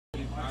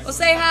Well,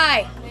 say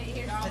hi.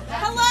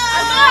 Hello!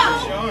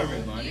 Show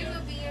everybody.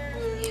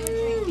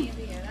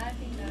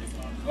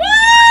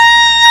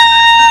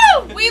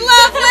 Woo! We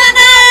love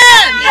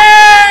Lennon!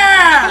 Yeah!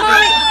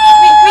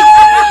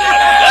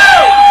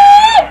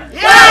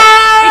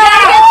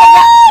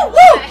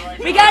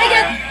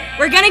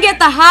 We're gonna get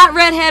the hot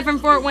redhead from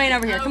Fort Wayne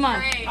over here. Come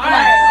on. Come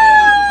on.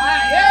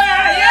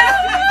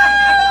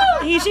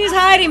 She's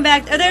hiding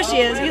back. Oh, there she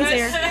is. You can see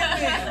her.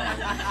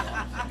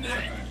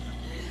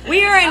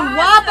 We are in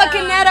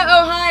Wapakoneta,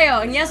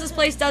 Ohio, and yes, this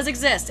place does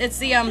exist. It's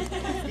the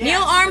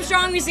Neil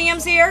Armstrong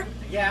Museum's here.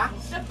 Yeah.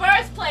 The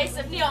birthplace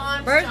of Neil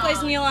Armstrong. Birthplace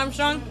of Neil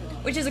Armstrong,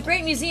 which is a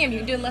great museum you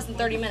can do in less than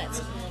 30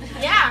 minutes.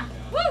 Yeah.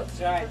 Woo!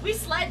 That's right. We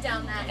sled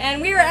down that.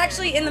 And we were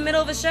actually in the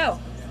middle of a show.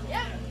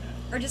 Yeah.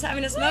 We're just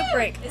having a smoke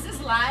break. Is this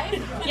live?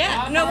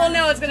 Yeah. No, well,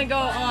 no, it's going to go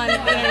on the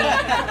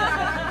internet.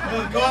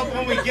 It'll go up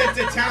when we get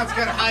to town. It's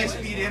got a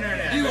high-speed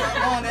internet. You are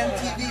on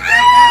MTV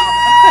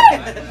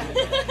right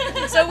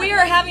now. So we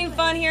are having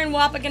fun here in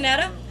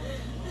Wapakoneta.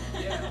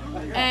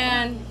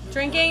 And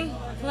drinking,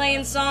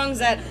 playing songs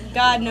that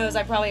God knows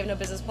I probably have no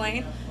business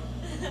playing.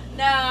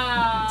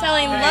 No.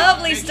 Telling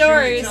lovely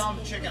stories. Tell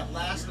them to check out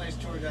last night's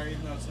tour diary,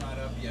 even though it's not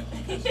up yet.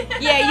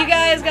 Yeah, you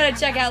guys got to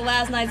check out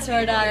last night's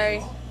tour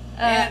diary.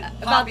 And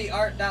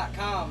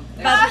poppyart.com.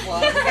 Free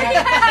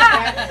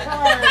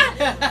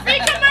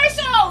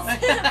commercials!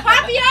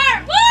 Poppy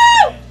art!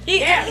 Woo! You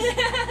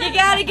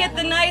got to get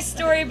the nice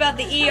story about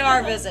the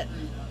ER visit.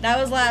 That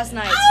was last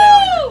night, so.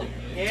 Oh!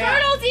 Yeah.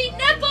 Turtles eat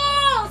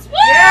nipples! Woo!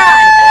 Yeah!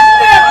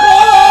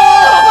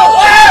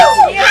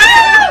 Nipples!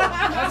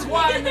 Yeah! That's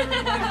why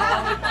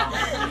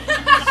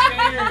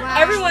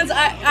everyone's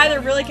either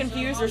really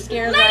confused or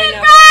scared right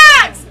now.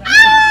 Rocks! Oh!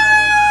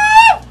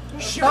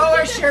 Show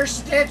us your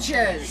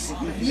stitches!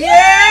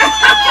 Yeah!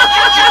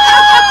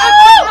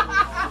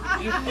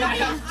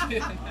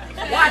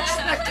 Watch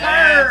the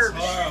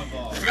curves!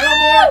 No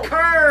more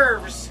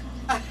curves!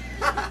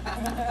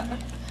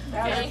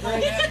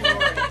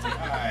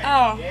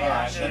 Oh.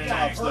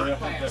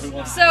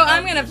 So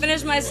I'm gonna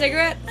finish my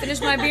cigarette, finish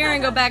my beer,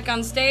 and go back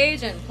on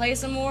stage and play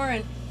some more.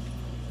 And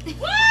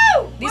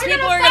woo! These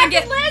people are gonna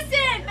get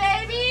listen,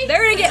 baby.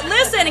 They're gonna get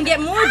listen and get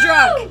more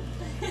drunk.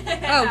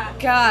 Oh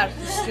God,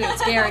 it's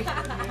scary.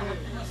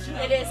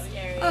 It is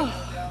scary. Oh.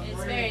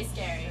 It's very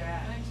scary.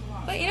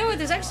 But you know what?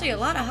 There's actually a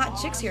lot of hot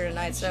chicks here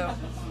tonight, so.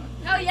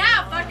 Oh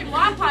yeah, fucking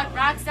Wapak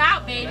rocks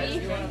out,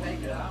 baby.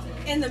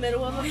 In the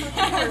middle of a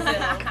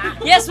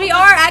cornfield. Yes, we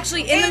are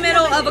actually in the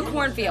middle of a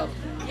cornfield.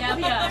 Yeah,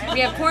 we are.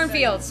 We have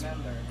cornfields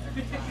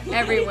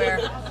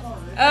everywhere.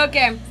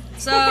 Okay,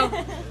 so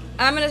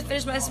I'm gonna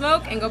finish my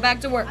smoke and go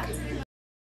back to work.